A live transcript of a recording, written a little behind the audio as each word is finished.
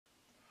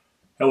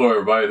Hello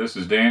everybody, this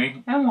is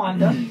Danny and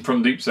Wanda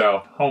from Deep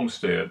South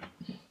Homestead.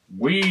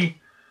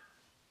 We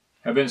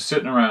have been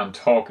sitting around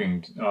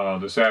talking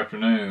this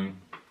afternoon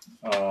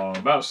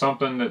about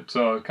something that's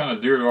kind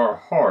of dear to our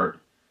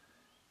heart,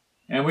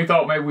 and we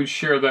thought maybe we'd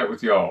share that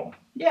with y'all.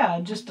 Yeah,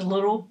 just a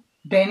little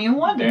Danny and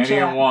Wanda Chat.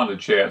 Danny and Wanda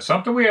Chat.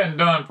 Something we hadn't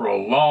done for a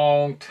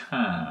long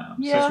time.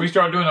 Yeah. Since we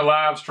started doing the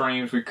live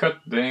streams, we cut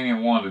the Danny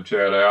and Wanda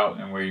Chat out,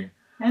 and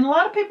a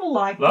lot of people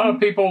liked them. A lot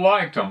of people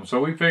liked them, so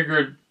we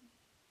figured,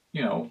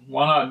 you know,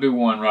 why not do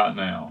one right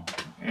now?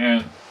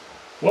 And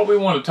what we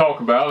want to talk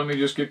about, let me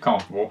just get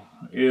comfortable,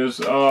 is...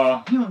 You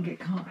want to get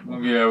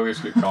comfortable? Yeah, we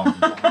just get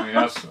comfortable. I mean,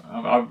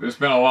 it's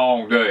been a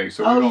long day.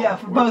 So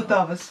for both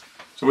of us.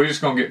 So we're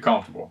just going to get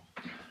comfortable.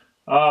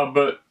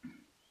 But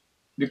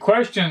the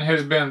question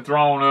has been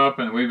thrown up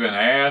and we've been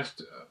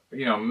asked,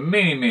 you know,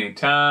 many, many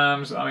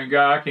times. I mean,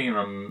 God, I don't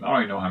even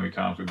know how many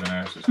times we've been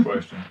asked this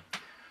question.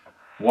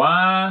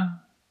 Why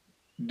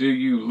do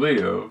you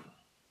live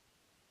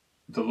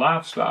the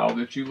lifestyle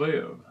that you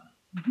live?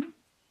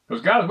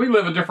 Because guys, we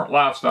live a different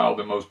lifestyle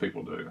than most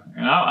people do,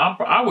 and I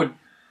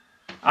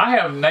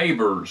have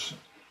neighbors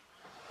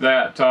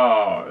that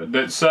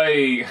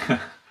say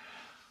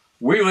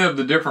we live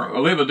a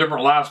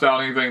different lifestyle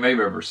than anything they've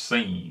ever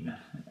seen.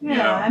 Yeah, you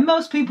know? And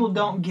most people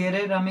don't get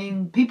it. I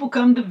mean, people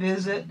come to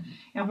visit,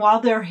 and while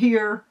they're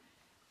here,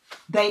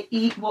 they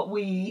eat what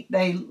we eat.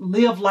 They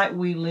live like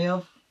we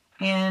live,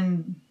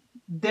 and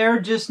they're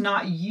just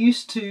not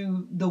used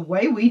to the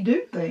way we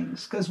do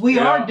things because we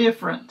are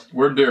different.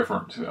 We're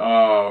different.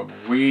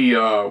 We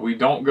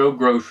don't go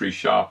grocery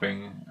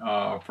shopping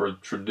for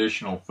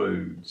traditional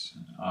foods.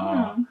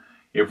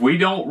 If we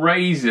don't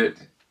raise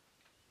it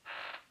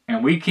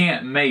and we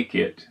can't make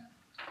it,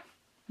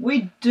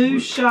 we do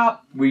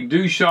shop. We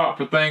do shop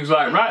for things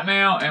like right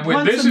now, and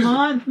once a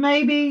month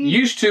maybe.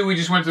 Used to, we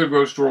just went to the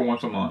grocery store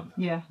once a month.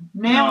 Yeah.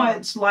 Now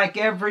it's like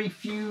every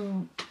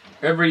 2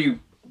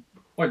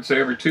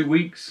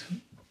 weeks?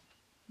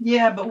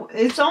 Yeah, but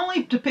it's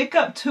only to pick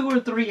up 2 or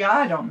 3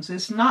 items.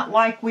 It's not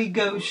like we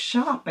go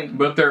shopping.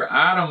 But they're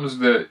items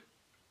that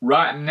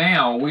right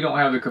now we don't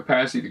have the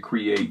capacity to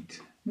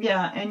create.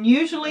 Yeah, and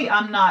usually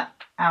I'm not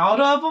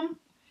out of them.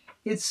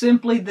 It's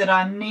simply that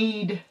I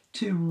need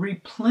to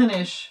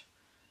replenish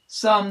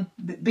some,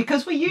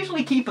 because we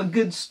usually keep a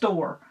good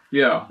store.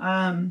 Yeah.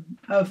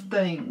 Of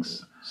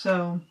things.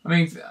 So I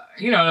mean,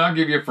 you know, I'll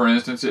give you for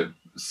instance,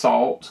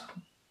 salt.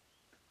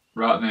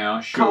 Right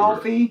now,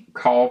 sugar,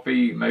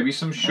 coffee, maybe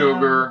some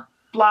sugar,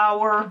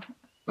 flour.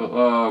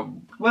 I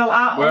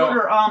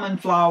order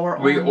almond flour.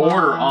 We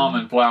order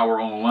almond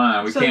flour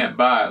online. We can't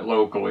buy it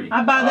locally.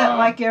 I buy that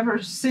like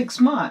every 6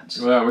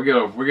 months. Well, we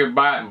get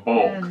buy it in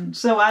bulk, and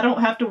so I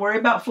don't have to worry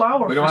about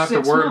flour. We don't have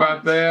to worry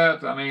about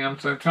that. I mean, I'm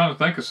trying to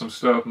think of some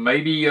stuff.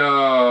 Maybe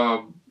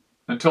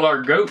until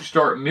our goats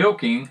start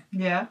milking.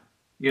 Yeah.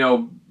 You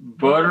know,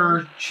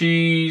 butter,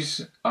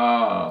 cheese.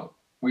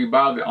 We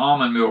buy the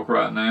almond milk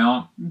right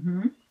now.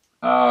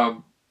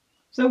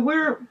 So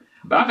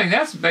I think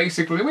that's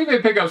basically, we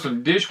may pick up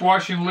some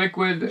dishwashing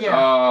liquid,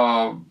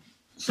 some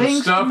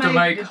stuff to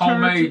make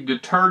homemade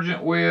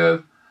detergent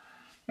with.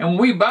 And when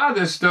we buy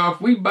this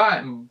stuff, we buy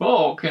it in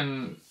bulk,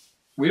 and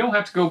we don't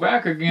have to go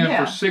back again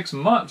for 6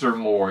 months or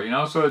more, you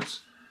know. So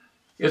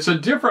it's a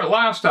different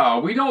lifestyle.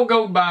 We don't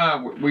go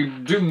buy, we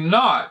do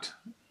not,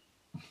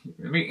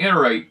 let me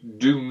iterate,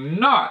 do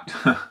not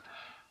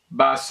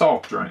buy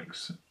soft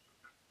drinks.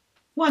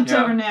 Once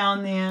every now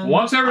and then.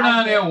 Once every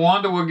now and then,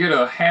 Wanda will get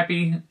a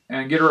Happy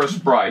and get her a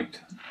Sprite.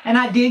 And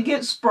I did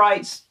get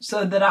Sprites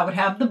so that I would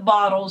have the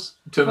bottles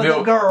for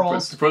the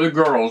girls. For the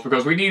girls,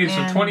 because we needed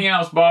some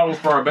 20-ounce bottles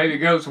for our baby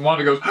goats. And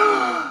Wanda goes,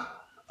 oh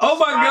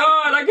my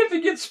God, I get to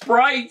get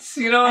Sprites,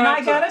 you know. And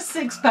I got a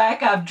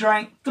 6-pack. I've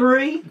drank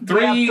 3.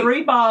 We have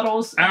 3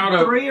 bottles.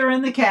 And 3 are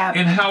in the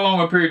cabinet. In how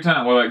long a period of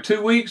time? Well, like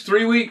 2 weeks,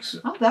 3 weeks?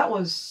 Oh, that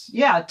was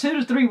 2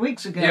 to 3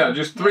 weeks ago. Yeah,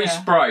 just 3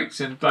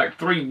 Sprites in like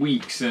 3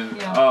 weeks, and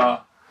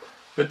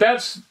but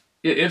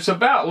it's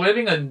about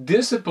living a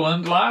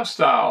disciplined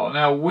lifestyle.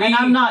 Now and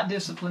I'm not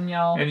disciplined,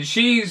 y'all. And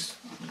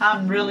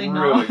I'm really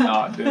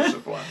not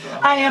disciplined.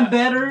 I am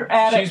better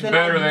at it. She's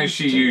better than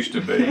she used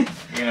to be.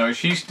 You know,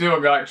 she still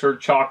got her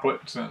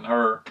chocolates and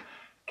her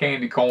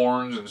candy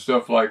corns and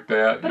stuff like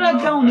that. But I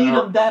don't eat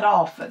them that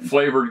often.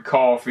 Flavored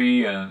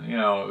coffee and, you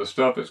know, the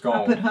stuff that's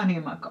going. I put honey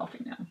in my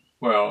coffee now.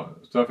 Well,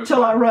 stuff is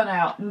till I run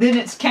out, and then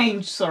it's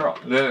cane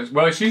syrup.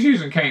 Well, she's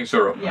using cane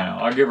syrup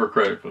now. I give her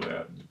credit for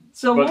that.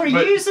 So we're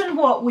using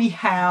what we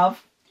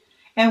have,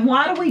 and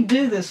why do we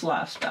do this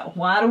lifestyle?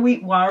 Why are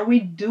we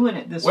doing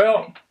it this way?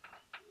 Well,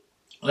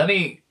 let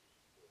me.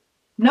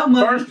 No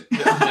money.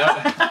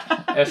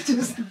 First,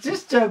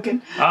 just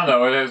joking. I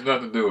know it has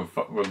nothing to do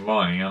with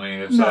money. I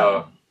mean, it's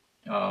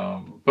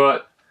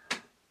but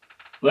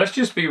let's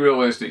just be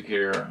realistic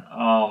here.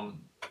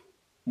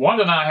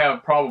 Wanda and I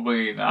have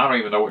probably, I don't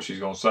even know what she's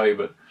going to say,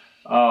 but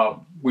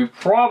we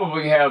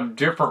probably have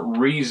different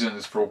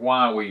reasons for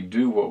why we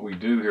do what we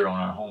do here on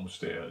our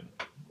homestead.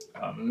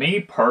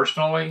 Me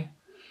personally,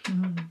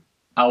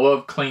 I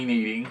love clean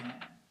eating.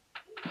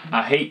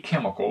 I hate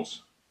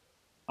chemicals.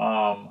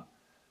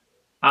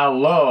 I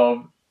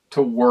love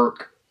to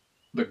work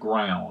the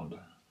ground.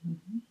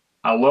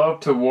 I love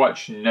to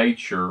watch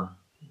nature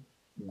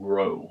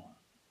grow.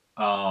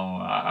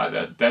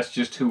 That's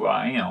just who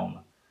I am.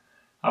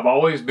 I've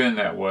always been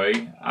that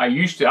way. I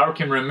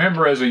can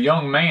remember as a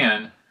young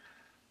man,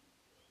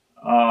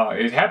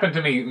 it happened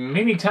to me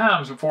many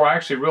times before I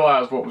actually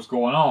realized what was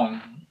going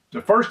on.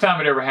 The first time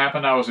it ever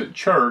happened, I was at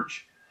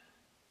church,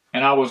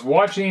 and I was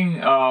watching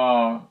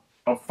a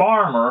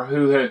farmer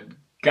who had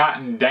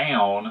gotten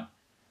down,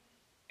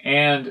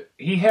 and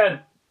he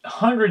had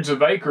hundreds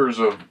of acres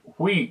of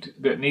wheat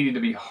that needed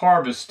to be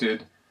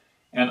harvested,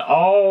 and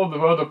all the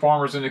other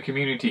farmers in the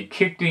community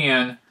kicked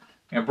in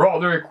and brought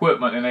their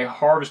equipment, and they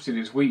harvested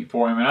his wheat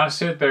for him. And I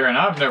sit there, and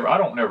I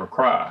don't never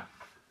cry,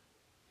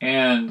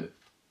 and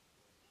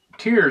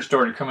tears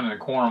started coming in the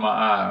corner of my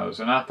eyes,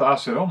 and I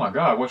said, oh my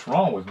God, what's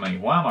wrong with me?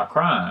 Why am I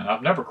crying?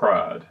 I've never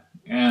cried.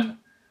 And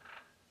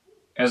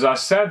as I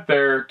sat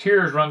there,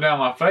 tears run down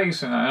my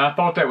face, and I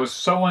thought that was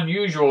so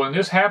unusual. And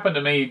this happened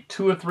to me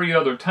 2 or 3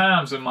 other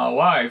times in my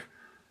life.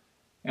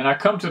 And I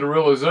come to the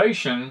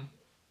realization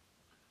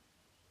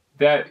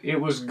that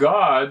it was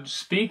God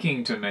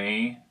speaking to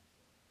me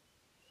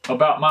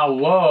about my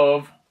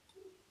love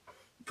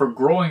for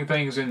growing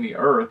things in the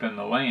earth and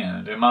the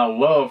land, and my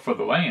love for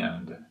the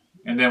land.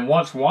 And then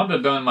once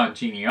Wanda done my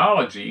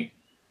genealogy,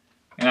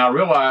 and I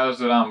realized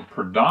that I'm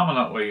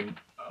predominantly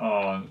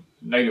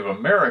Native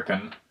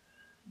American,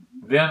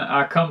 then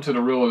I come to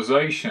the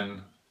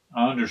realization,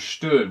 I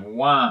understood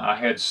why I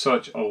had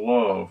such a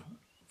love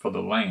for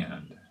the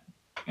land.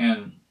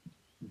 And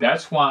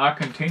that's why I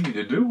continue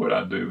to do what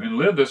I do and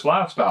live this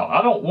lifestyle.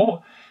 I don't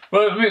want,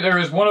 but I mean, there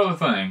is one other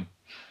thing,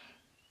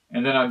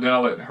 and then I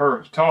let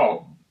her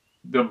talk.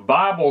 The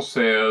Bible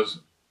says,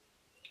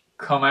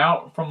 come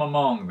out from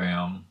among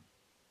them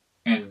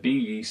and be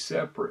ye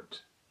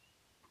separate.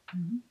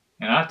 Mm-hmm.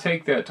 And I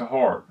take that to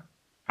heart.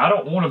 I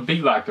don't want to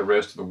be like the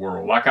rest of the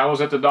world. Like I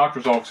was at the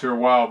doctor's office here a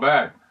while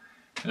back,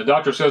 and the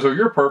doctor says, oh,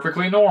 you're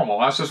perfectly normal.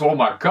 I says, oh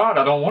my God,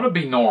 I don't want to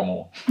be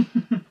normal.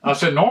 I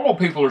said, normal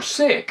people are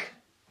sick,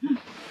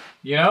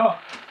 you know?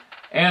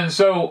 And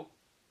so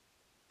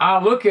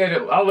I look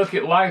at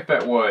life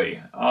that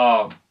way.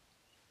 I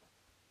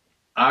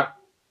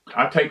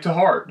take to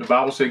heart. The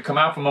Bible said, come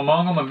out from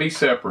among them and be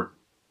separate.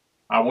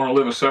 I want to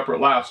live a separate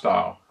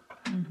lifestyle.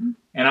 Mm-hmm.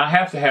 And I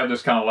have to have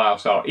this kind of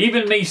lifestyle.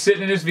 Even me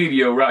sitting in this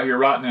video right here,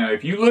 right now,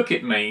 if you look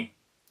at me,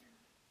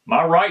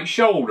 my right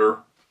shoulder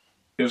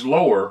is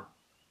lower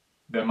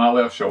than my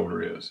left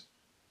shoulder is.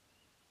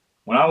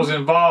 When I was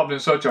involved in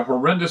such a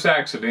horrendous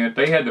accident,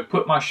 they had to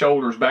put my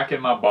shoulders back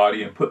in my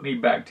body and put me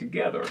back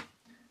together.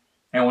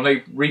 And when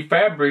they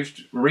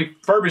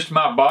refurbished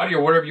my body,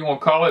 or whatever you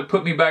want to call it,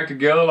 put me back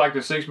together like the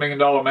 $6 Million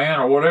Man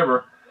or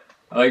whatever,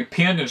 they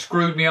pinned and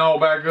screwed me all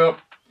back up.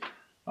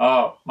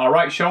 My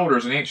right shoulder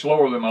is an inch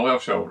lower than my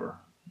left shoulder.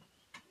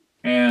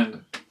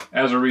 And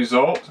as a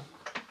result,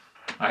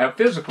 I have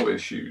physical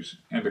issues.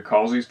 And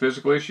because of these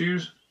physical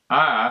issues,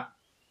 I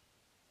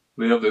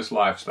live this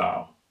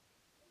lifestyle.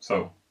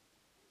 So,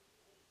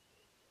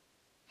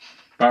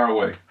 fire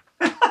away.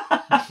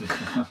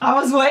 I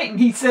was waiting.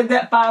 He said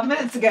that 5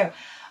 minutes ago.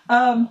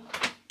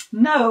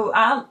 No,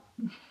 I've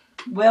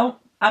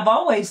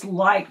always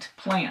liked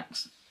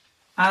plants.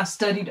 I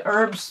studied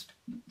herbs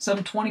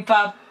some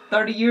 25,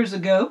 30 years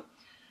ago.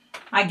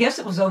 I guess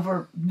it was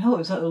longer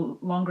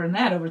than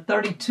that. Over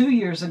 32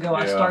 years ago,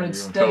 I started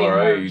studying our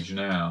herbs. Age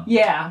now.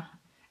 Yeah.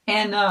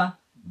 And I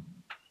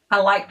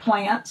like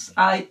plants.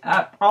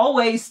 I've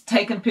always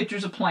taken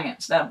pictures of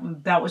plants.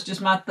 That was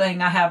just my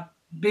thing. I have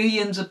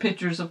billions of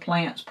pictures of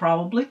plants,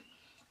 probably.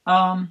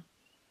 I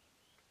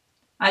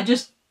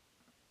just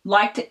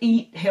like to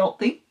eat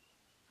healthy.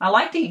 I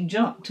like to eat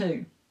junk,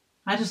 too.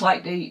 I just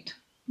like to eat.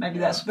 Maybe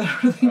that's a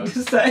better thing to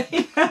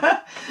say.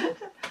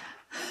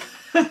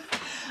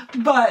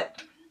 But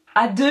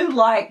I do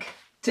like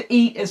to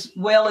eat as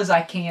well as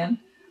I can.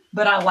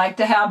 But I like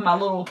to have my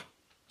little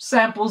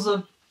samples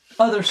of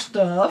other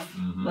stuff.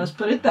 Mm-hmm. Let's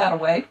put it that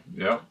way.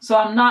 Yep. So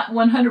I'm not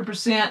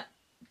 100%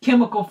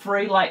 chemical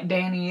free like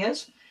Danny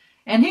is.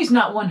 And he's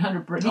not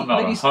 100%. I'm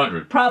not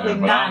 100. Probably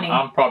 90.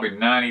 I'm probably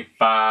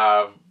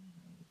 95.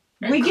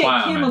 We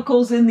get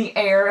chemicals in the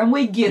air, and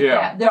we get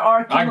that. There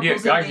are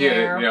chemicals in the air. I get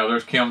it. Yeah,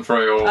 there's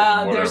chemtrails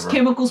and whatever. There's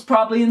chemicals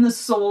probably in the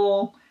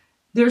soil.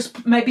 There's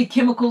maybe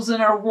chemicals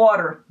in our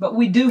water, but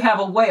we do have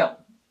a well.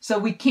 So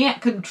we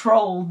can't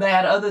control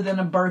that other than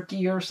a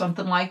Berkey or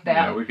something like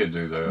that. Yeah, we could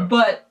do that.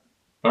 But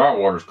our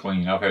water's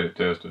clean. I've had it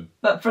tested.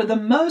 But for the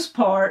most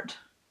part,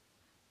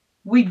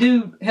 we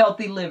do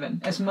healthy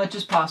living as much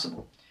as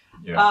possible.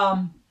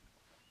 Yeah.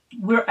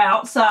 We're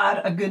outside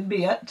a good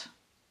bit.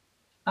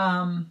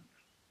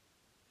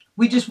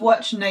 We just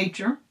watch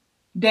nature.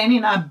 Danny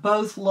and I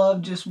both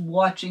love just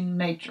watching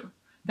nature.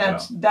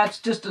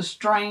 That's just a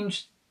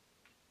strange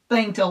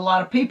thing to a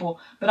lot of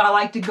people, but I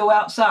like to go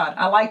outside.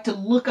 I like to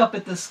look up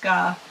at the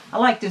sky. I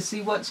like to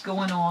see what's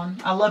going on.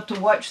 I love to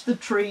watch the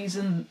trees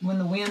and when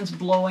the wind's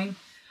blowing.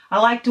 I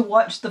like to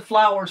watch the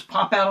flowers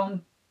pop out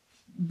on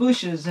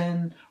bushes,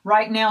 and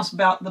right now it's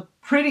about the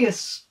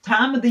prettiest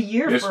time of the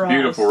year for us. It's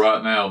beautiful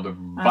right now. The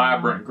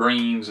vibrant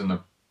greens and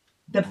the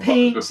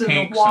pinks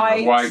and the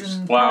whites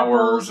and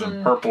flowers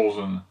and purples,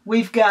 and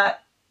we've got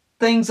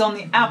things on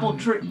the apple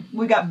tree.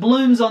 We got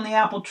blooms on the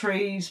apple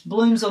trees,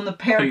 blooms on the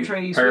pear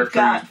trees. We've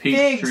got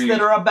figs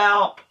that are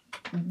about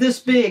this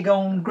big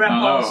on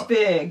Grandpa's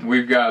fig.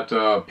 We've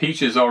got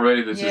peaches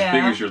already that's as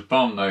big as your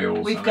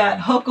thumbnails. We've got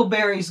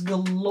huckleberries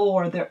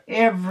galore. They're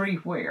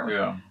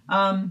everywhere.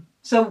 Yeah.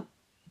 So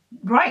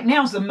right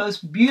now is the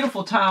most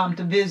beautiful time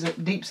to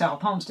visit Deep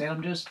South Homestead.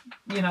 I'm just,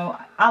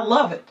 I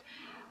love it.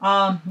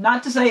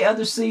 Not to say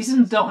other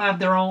seasons don't have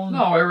their own.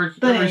 No, every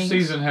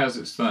season has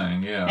its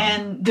thing. Yeah.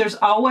 And there's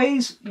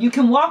always, you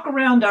can walk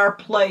around our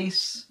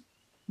place.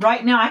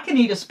 Right now, I can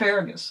eat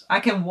asparagus. I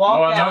can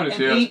walk out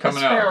and eat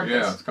asparagus.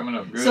 Yeah, it's coming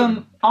up good.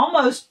 So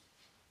almost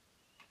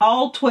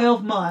all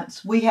 12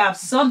 months, we have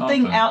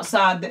something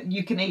outside that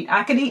you can eat.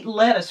 I can eat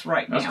lettuce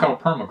right now. That's called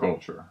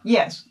permaculture.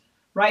 Yes.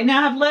 Right now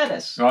I have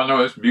lettuce. Oh, I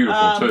know, it's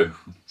beautiful too.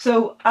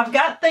 So I've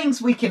got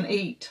things we can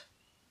eat.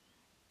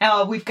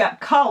 We've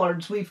got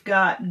collards, we've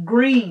got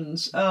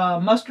greens,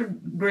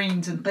 mustard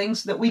greens and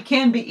things that we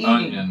can be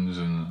eating.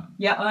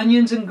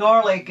 Onions and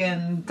garlic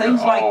and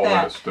things like all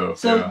that. Stuff,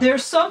 so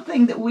there's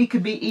something that we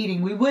could be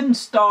eating. We wouldn't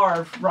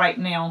starve right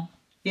now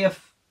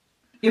if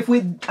we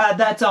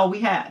that's all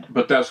we had.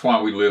 But that's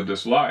why we live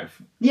this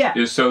life. Yeah.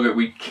 Is so that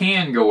we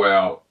can go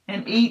out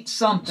and eat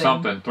something.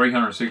 Something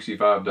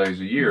 365 days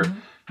a year. Mm-hmm.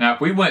 Now,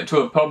 if we went to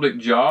a public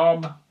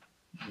job,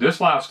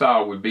 this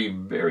lifestyle would be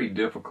very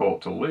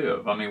difficult to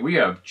live. I mean, we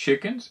have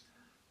chickens,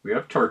 we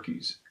have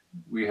turkeys,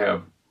 we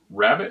have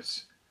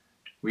rabbits,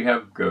 we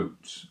have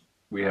goats,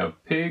 we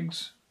have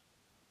pigs.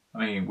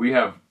 I mean, we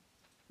have...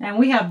 And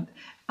we have,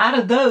 out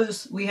of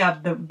those, we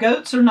have the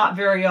goats are not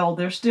very old.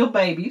 They're still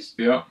babies.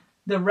 Yeah.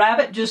 The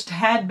rabbit just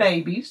had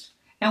babies,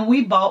 and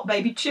we bought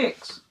baby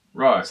chicks.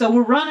 Right. So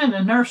we're running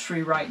a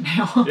nursery right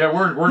now. Yeah,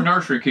 we're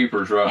nursery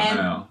keepers right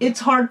now. It's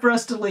hard for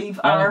us to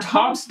leave our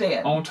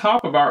homestead. On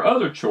top of our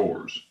other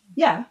chores.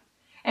 Yeah.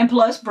 And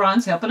plus,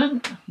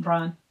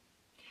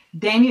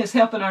 Danny is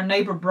helping our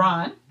neighbor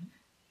Brian.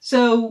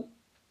 So,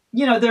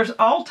 there's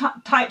all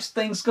types of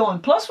things going.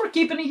 Plus, we're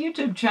keeping a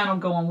YouTube channel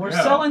going. We're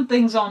selling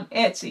things on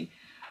Etsy.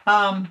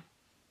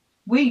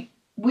 We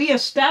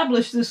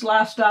established this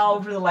lifestyle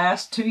over the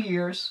last 2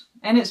 years,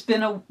 and it's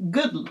been a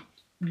good way.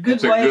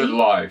 It's a good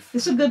life.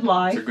 It's a good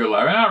life. It's a good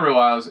life. And I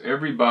realize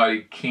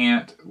everybody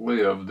can't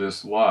live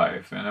this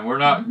life. And we're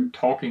not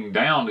talking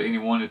down to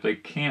anyone if they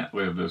can't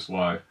live this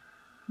life.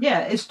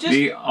 Yeah, it's just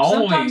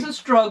sometimes a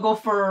struggle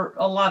for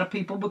a lot of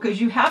people because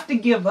you have to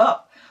give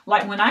up.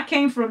 Like when I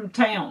came from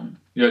town.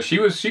 Yeah,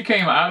 she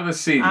came out of the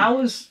city. I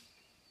was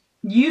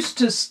used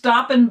to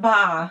stopping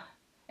by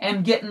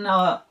and getting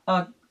a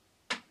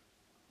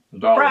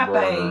dollar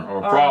burger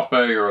or a frappe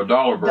or a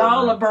dollar burger.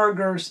 Dollar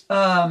burgers,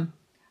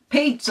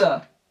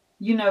 pizza.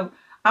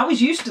 I was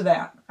used to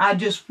that. I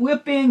just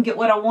whip in, get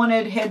what I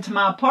wanted, head to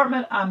my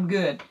apartment, I'm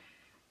good.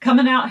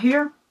 Coming out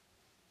here,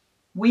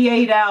 we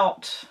ate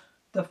out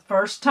the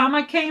first time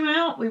I came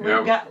out. We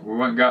went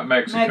and got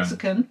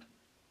Mexican.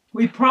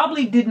 We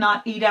probably did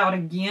not eat out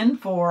again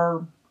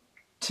for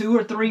 2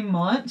 or 3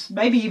 months,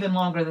 maybe even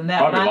longer than that.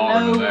 Probably but I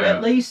know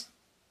at least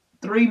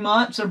 3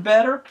 months or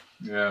better.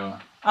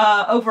 Yeah.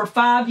 Over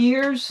 5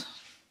 years,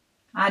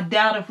 I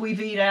doubt if we've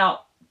eaten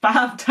out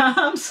 5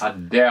 times. I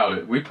doubt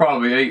it. We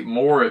probably ate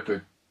more at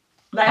the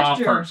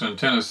conference in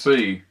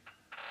Tennessee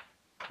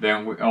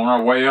than on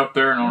our way up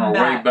there and on our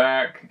way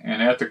back.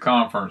 And at the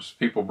conference,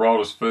 people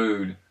brought us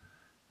food.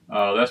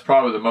 That's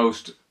probably the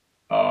most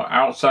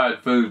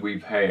outside food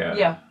we've had.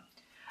 Yeah.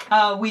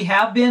 We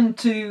have been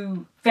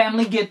to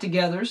family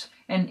get-togethers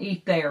and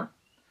eat there.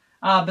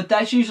 But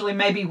that's usually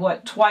maybe,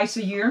 twice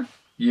a year?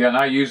 Yeah, and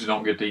I usually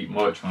don't get to eat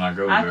much when I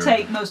go there. I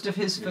take most of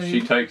his food.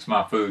 She takes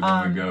my food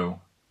when we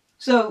go.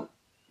 So,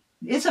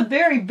 it's a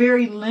very,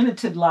 very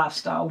limited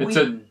lifestyle. It's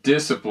a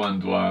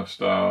disciplined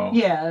lifestyle.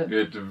 Yeah.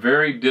 It's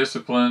very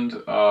disciplined,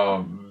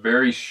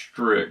 very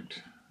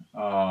strict,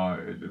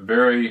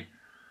 very...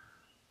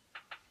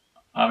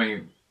 I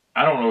mean,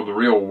 I don't know the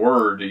real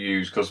word to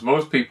use because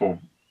most people,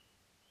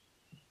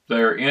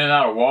 they're in and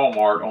out of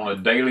Walmart on a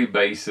daily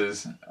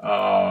basis.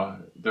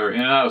 They're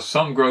in and out of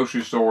some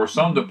grocery store,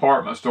 some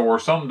department store,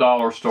 some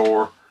dollar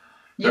store.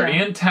 They're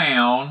in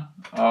town,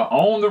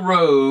 on the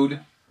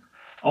road,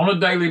 on a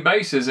daily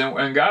basis.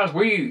 And guys,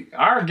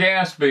 our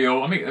gas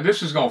bill,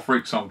 this is going to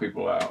freak some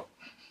people out.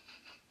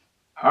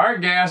 Our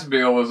gas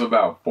bill is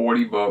about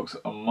 $40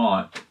 a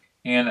month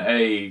in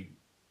a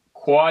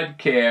quad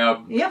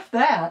cab. If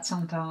that,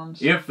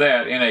 sometimes. If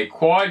that, in a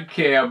quad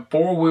cab,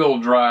 4-wheel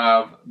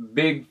drive,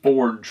 big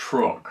Ford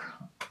truck.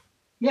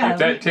 Yeah. If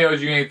that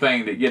tells you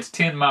anything, that gets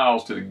 10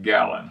 miles to the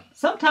gallon.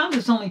 Sometimes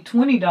it's only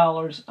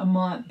 $20 a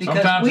month because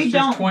sometimes we it's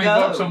don't just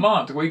 $20 a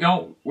month.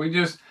 We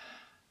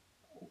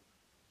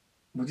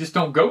just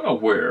don't go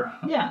nowhere.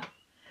 Yeah.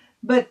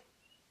 But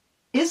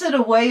is it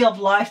a way of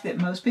life that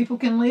most people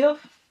can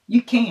live?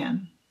 You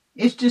can.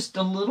 It's just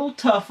a little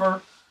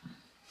tougher.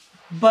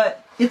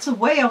 But it's a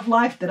way of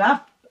life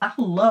that I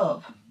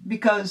love,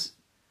 because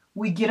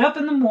we get up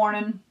in the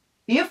morning.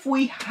 If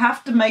we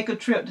have to make a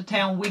trip to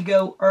town, we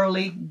go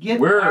early,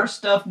 get our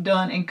stuff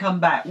done, and come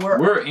back.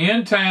 We're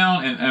in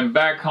town and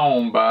back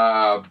home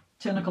by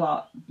 10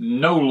 o'clock.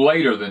 No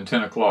later than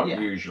 10 o'clock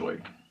usually.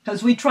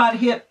 Because we try to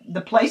hit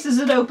the places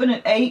that open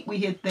at 8, we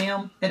hit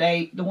them at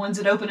 8. The ones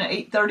that open at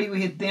 8:30,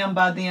 we hit them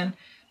by then.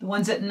 The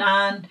ones at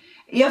 9.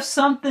 If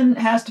something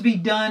has to be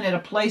done at a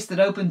place that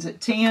opens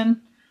at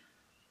 10,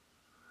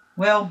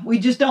 well, we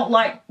just don't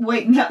like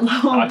waiting that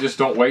long. I just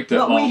don't wait that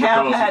long. But we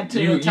have had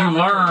to. You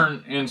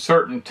learn in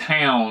certain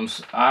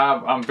towns.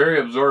 I'm very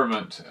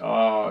observant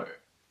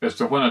as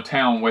to when a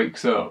town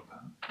wakes up.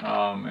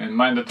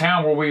 And the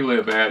town where we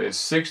live at is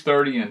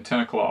 6:30 and 10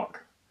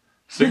 o'clock.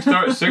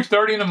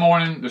 6:30 in the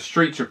morning, the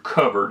streets are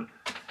covered.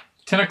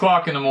 10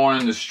 o'clock in the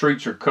morning, the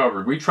streets are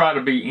covered. We try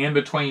to be in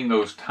between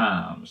those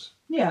times.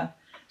 Yeah.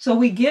 So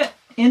we get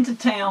into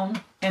town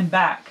and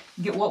back,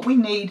 get what we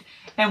need.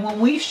 And when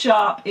we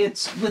shop,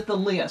 it's with a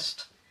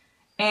list.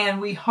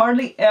 And we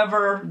hardly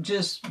ever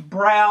just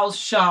browse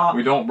shop.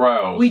 We don't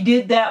browse. We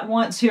did that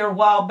once here a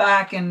while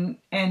back, and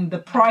the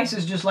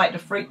prices just like to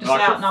freak us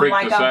out. And I'm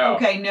like,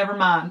 okay, never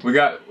mind. We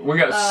got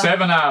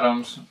 7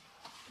 items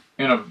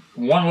in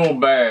one little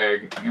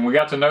bag, and we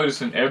got to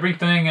noticing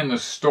everything in the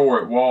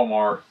store at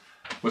Walmart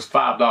was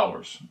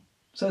 $5.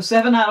 So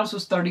 7 items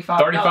was $35.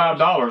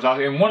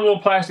 $35 in one little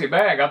plastic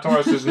bag. I told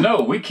her, I says,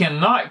 no, we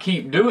cannot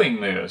keep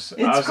doing this.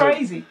 It's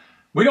crazy.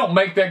 We don't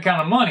make that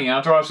kind of money. And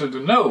I told her, I said,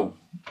 no.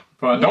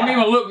 Don't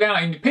even look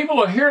down. People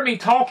will hear me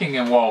talking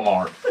in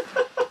Walmart.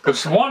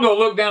 Because Wanda will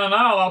look down an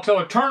aisle, I'll tell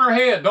her, turn her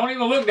head. Don't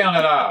even look down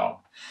that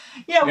aisle.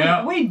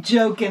 Yeah, we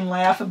joke and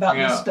laugh about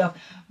this stuff.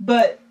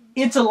 But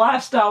it's a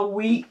lifestyle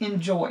we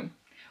enjoy.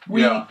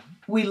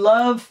 We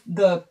love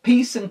the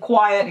peace and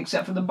quiet,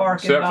 except for the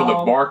barking dog. Except for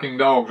the barking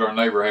dogs our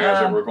neighbor has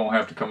that we're going to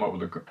have to come up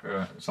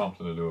with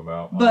something to do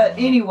about. But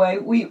anyway,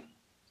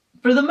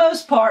 for the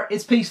most part,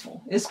 it's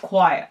peaceful. It's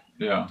quiet.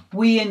 Yeah.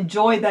 We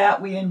enjoy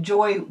that. We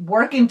enjoy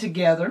working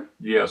together.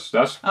 Yes,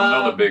 that's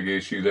another big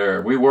issue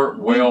there. We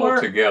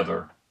work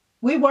together.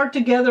 We work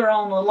together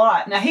on a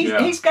lot. Now,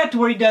 he's got to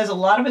where he does a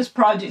lot of his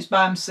projects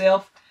by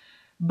himself,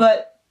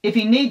 but if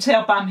he needs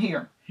help, I'm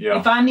here. Yeah.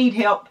 If I need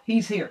help,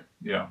 he's here.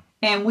 Yeah.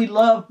 And we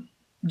love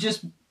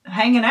just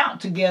hanging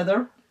out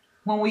together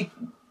when we...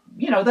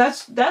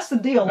 that's the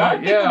deal. A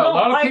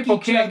lot of people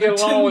can't get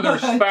along with their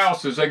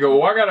spouses. They go,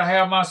 well, I got to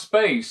have my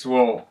space.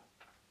 Well,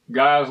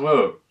 guys,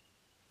 look.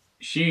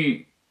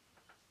 She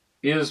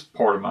is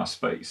part of my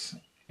space,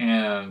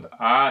 and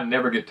I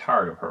never get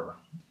tired of her.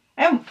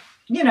 And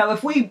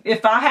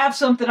if I have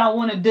something I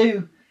want to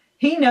do,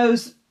 he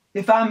knows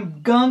if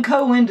I'm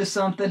gung-ho into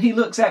something, he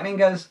looks at me and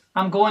goes,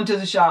 I'm going to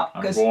the shop.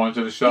 I'm going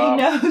to the shop.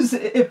 He knows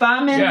if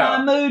I'm in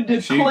my mood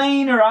to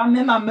clean or I'm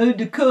in my mood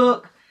to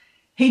cook,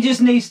 he just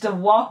needs to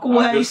walk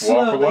away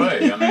slowly. Walk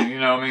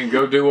away.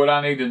 Go do what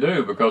I need to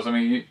do, because,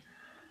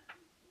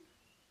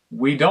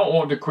 we don't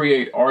want to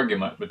create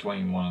argument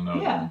between one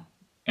another. Yeah.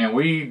 And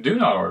we do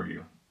not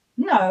argue.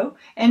 No.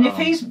 And if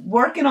he's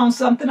working on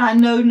something, I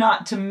know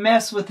not to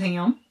mess with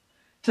him,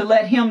 to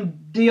let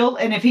him deal.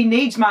 And if he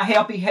needs my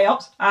help, he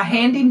helps. I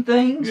hand him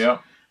things. Yeah.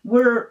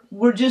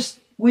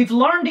 We've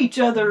learned each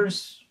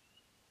other's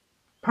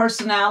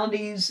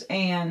personalities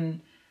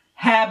and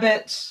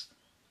habits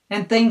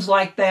and things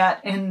like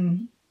that.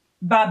 And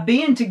by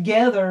being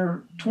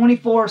together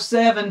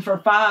 24/7 for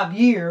 5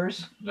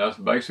 years. That's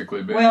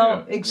basically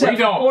been except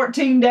for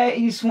 14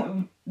 days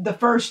the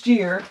first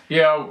year.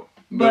 Yeah,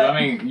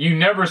 but you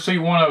never see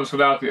one of us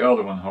without the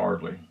other one,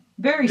 hardly.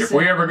 If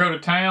we ever go to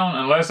town,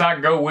 unless I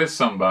go with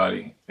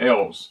somebody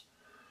else,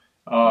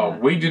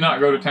 we do not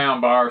go to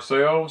town by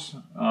ourselves.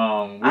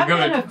 I've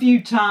been a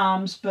few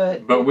times,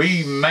 but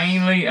we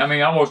mainly,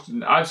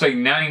 I'd say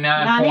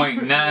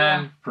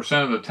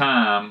 99.9% of the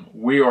time,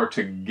 we are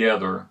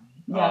together.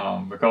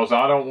 Yeah. Because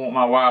I don't want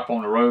my wife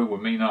on the road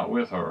with me not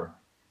with her.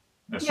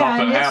 If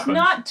something happens. It's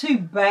not too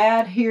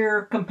bad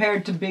here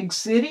compared to big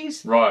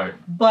cities. Right.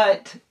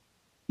 But,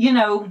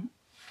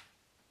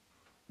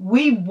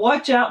 we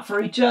watch out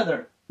for each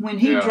other. When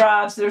he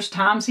drives, there's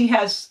times he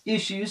has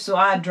issues, so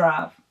I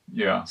drive.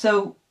 Yeah.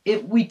 So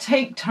we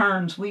take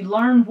turns. We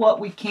learn what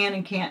we can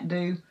and can't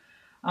do.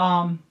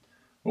 Well,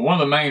 one of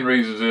the main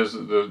reasons is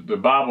the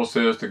Bible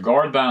says to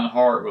guard thine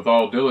heart with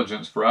all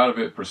diligence, for out of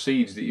it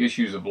proceeds the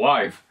issues of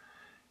life.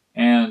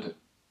 And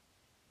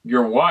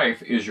your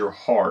wife is your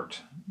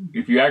heart.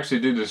 If you actually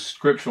do the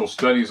scriptural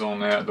studies on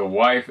that, the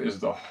wife is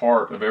the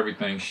heart of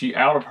everything.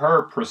 Out of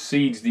her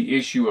proceeds the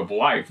issue of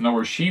life. In other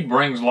words, she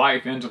brings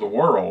life into the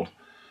world.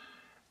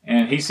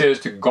 And he says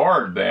to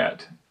guard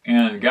that.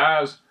 And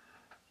guys,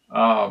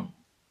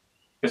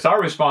 it's our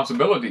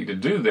responsibility to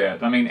do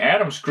that.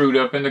 Adam screwed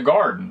up in the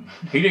garden.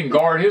 He didn't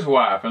guard his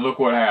wife, and look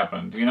what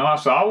happened.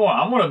 So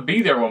I want to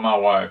be there with my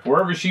wife.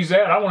 Wherever she's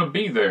at, I want to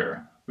be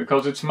there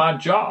because it's my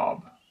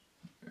job.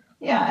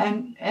 Yeah,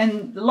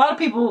 and a lot of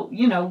people,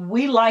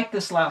 we like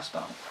this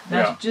lifestyle.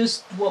 That's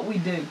just what we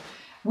do.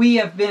 We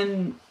have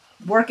been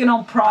working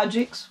on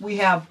projects. We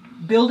have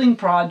building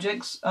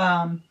projects.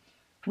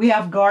 We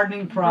have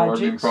gardening projects.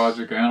 Gardening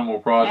project, animal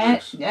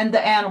projects. And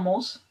the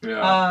animals.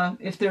 Yeah.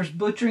 If there's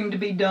butchering to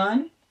be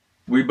done.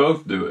 We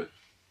both do it.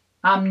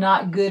 I'm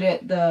not good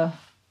at the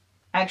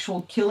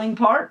actual killing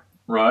part.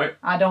 Right.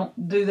 I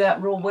don't do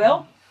that real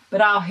well.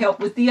 But I'll help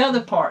with the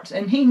other parts.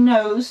 And he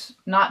knows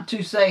not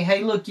to say,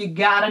 hey, look, you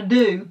gotta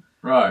do.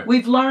 Right.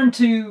 We've learned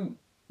to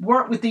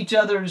work with each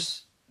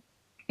other's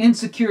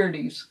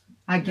insecurities,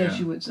 I guess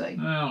you would say.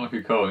 I don't know if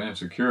you call it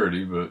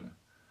insecurity, but...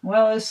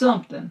 Well, it's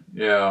something.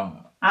 Yeah.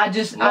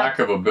 Lack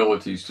of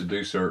abilities to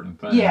do certain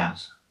things. Yeah.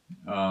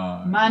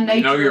 My nature...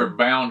 You know your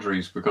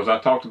boundaries, because I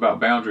talked about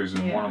boundaries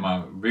in one of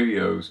my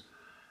videos.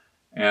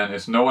 And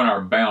it's knowing our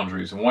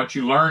boundaries. And once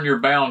you learn your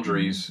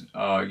boundaries,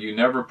 you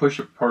never push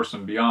a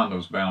person beyond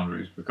those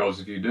boundaries. Because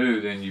if you do,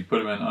 then you put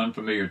them in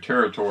unfamiliar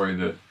territory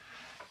that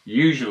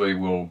usually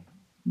will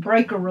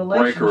break a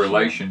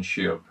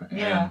relationship.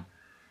 Yeah.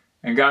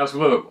 And guys,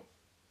 look,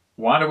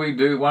 why do we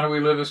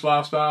live this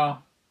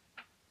lifestyle?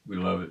 We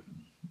love it.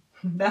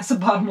 That's the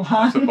bottom line.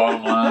 That's the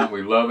bottom line.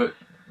 We love it.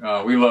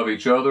 We love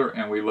each other,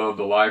 and we love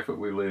the life that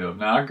we live.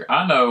 Now,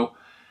 I know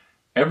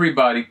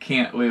everybody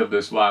can't live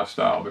this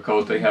lifestyle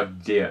because they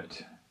have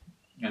debt.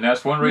 And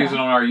that's one reason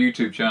on our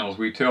YouTube channels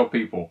we tell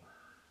people,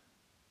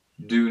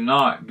 do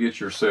not get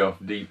yourself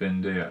deep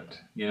in debt.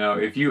 You know,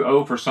 if you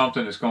owe for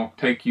something that's going to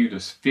take you to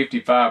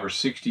 55 or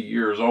 60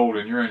 years old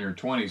and you're in your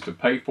 20s to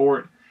pay for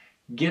it,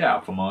 get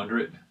out from under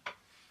it.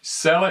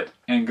 Sell it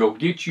and go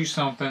get you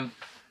something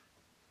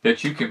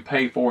that you can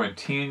pay for in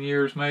 10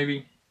 years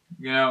maybe.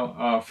 You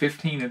know,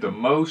 15 at the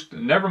most.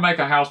 Never make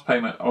a house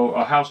payment,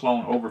 a house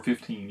loan over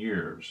 15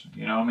 years.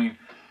 You know, I mean,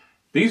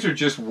 these are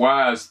just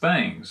wise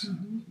things.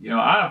 You know,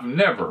 I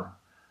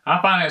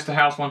financed a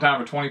house one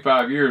time for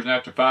 25 years, and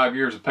after 5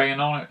 years of paying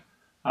on it,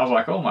 I was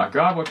like, oh my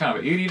God, what kind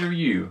of idiot are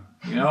you?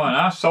 You know, and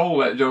I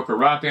sold that joker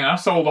right then. I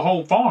sold the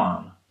whole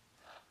farm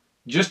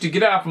just to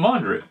get out from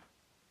under it.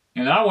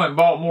 And I went and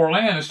bought more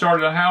land and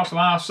started a house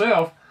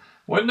myself.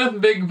 Wasn't nothing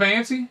big and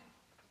fancy,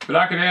 but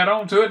I could add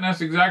on to it, and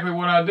that's exactly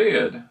what I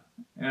did.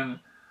 And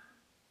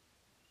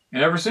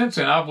ever since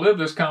then, I've lived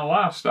this kind of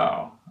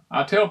lifestyle.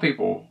 I tell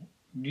people,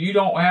 you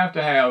don't have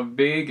to have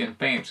big and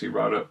fancy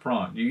right up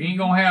front. You ain't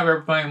going to have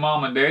everything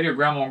Mom and Daddy or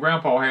Grandma and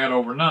Grandpa had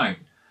overnight.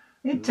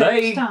 It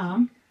takes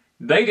time.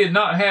 They did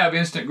not have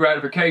instant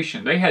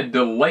gratification. They had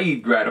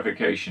delayed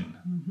gratification.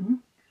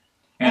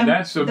 And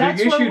that's a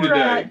big issue today. That's where we're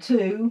at,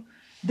 too.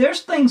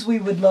 There's things we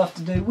would love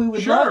to do. We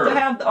would love to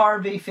have the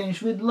RV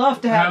finished. We'd love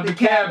to have the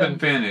cabin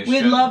finished.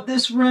 We'd love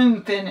this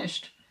room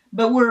finished.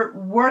 But we're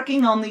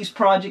working on these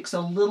projects a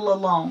little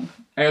alone.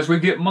 As we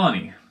get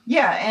money.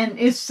 Yeah, and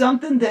it's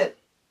something that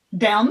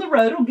down the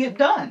road will get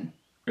done.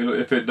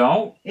 If it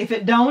don't,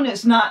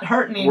 it's not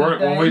hurting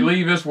anything. When we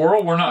leave this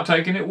world, we're not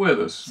taking it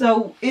with us.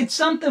 So it's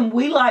something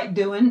we like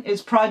doing.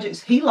 It's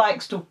projects he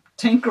likes to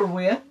tinker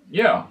with.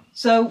 Yeah.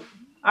 So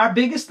our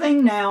biggest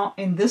thing now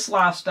in this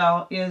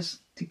lifestyle is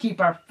to keep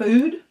our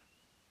food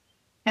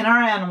and our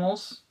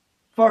animals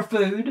for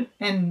food.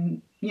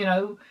 And, you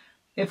know,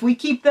 if we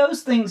keep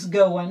those things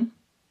going,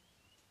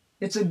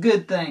 it's a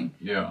good thing.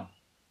 Yeah.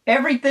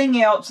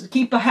 Everything else,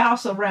 keep a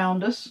house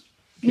around us.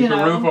 Keep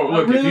a roof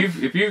over. Look,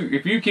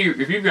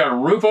 if you've got a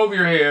roof over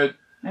your head,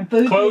 and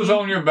food, clothes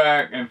on your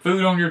back, and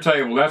food on your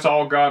table, that's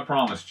all God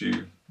promised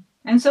you.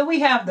 And so we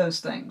have those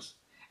things,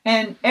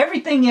 and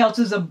everything else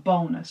is a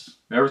bonus.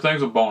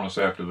 Everything's a bonus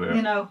after that.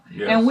 You know,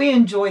 and we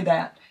enjoy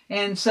that.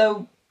 And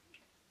so,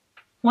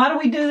 why do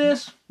we do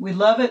this? We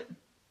love it.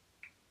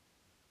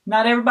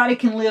 Not everybody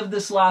can live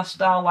this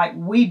lifestyle like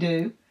we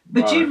do,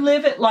 but you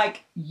live it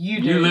like you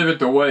do. You live it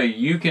the way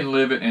you can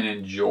live it and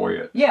enjoy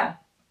it. Yeah,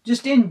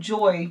 just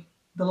enjoy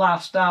the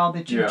lifestyle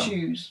that you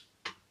choose.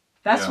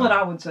 That's what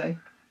I would say.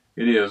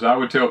 It is. I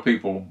would tell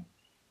people,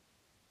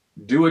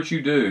 do what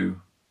you do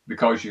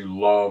because you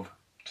love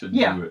to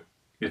do it.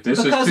 If this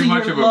is too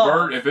much of a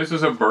burden, if this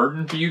is a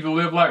burden for you to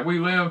live like we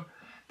live,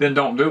 then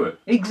don't do it.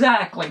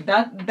 Exactly.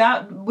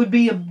 That would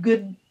be a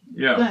good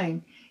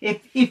thing.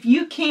 If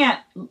you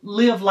can't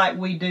live like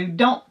we do,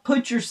 don't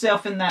put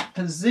yourself in that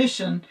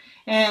position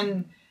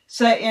and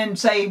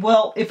say,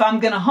 well, if I'm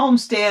going to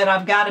homestead,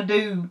 I've got to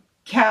do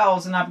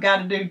cows and I've got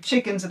to do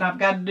chickens and I've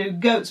got to do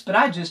goats, but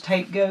I just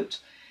hate goats.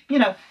 You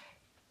know,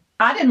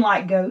 I didn't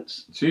like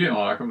goats. She didn't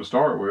like them to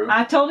start with.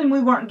 I told him we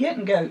weren't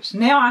getting goats.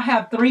 Now I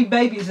have 3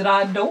 babies that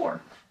I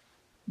adore.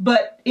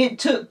 But it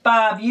took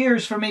 5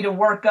 years for me to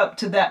work up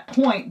to that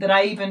point that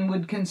I even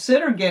would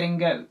consider getting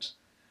goats.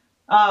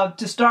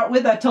 To start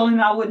with, I told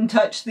him I wouldn't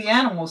touch the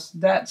animals.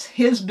 That's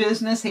his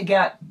business. He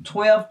got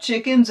 12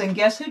 chickens, and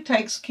guess who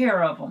takes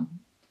care of them?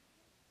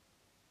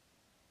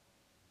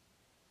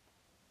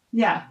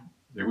 Yeah.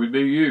 It would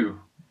be you.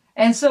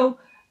 And so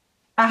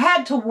I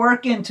had to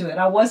work into it.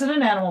 I wasn't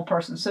an animal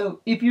person.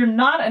 So if you're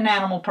not an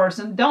animal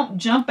person, don't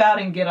jump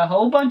out and get a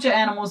whole bunch of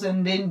animals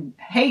and then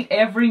hate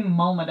every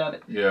moment of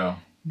it. Yeah.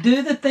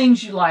 Do the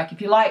things you like.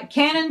 If you like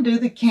canning, do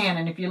the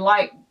canning. If you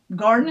like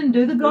gardening,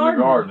 do the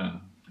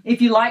gardening.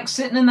 If you like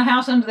sitting in the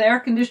house under the air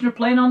conditioner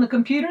playing on the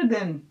computer,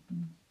 then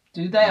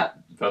do that.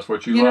 If that's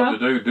what you love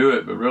to do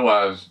it. But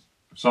realize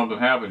if something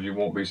happens, you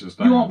won't be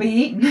sustainable. You won't be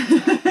eating.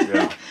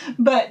 Yeah.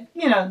 But,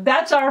 you know,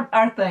 that's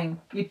our thing.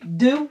 You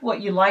do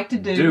what you like to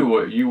do. Do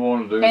what you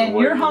want to do. And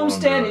your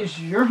homestead is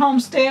your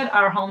homestead.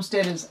 Our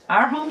homestead is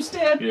our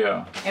homestead.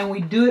 Yeah. And we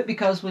do it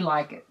because we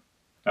like it.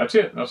 That's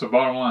it. That's the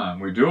bottom line.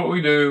 We do what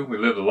we do. We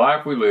live the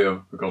life we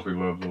live because we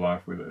love the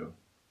life we live.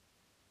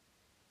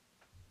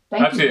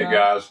 That's it,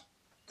 guys.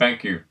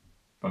 Thank you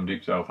from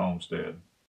Deep South Homestead.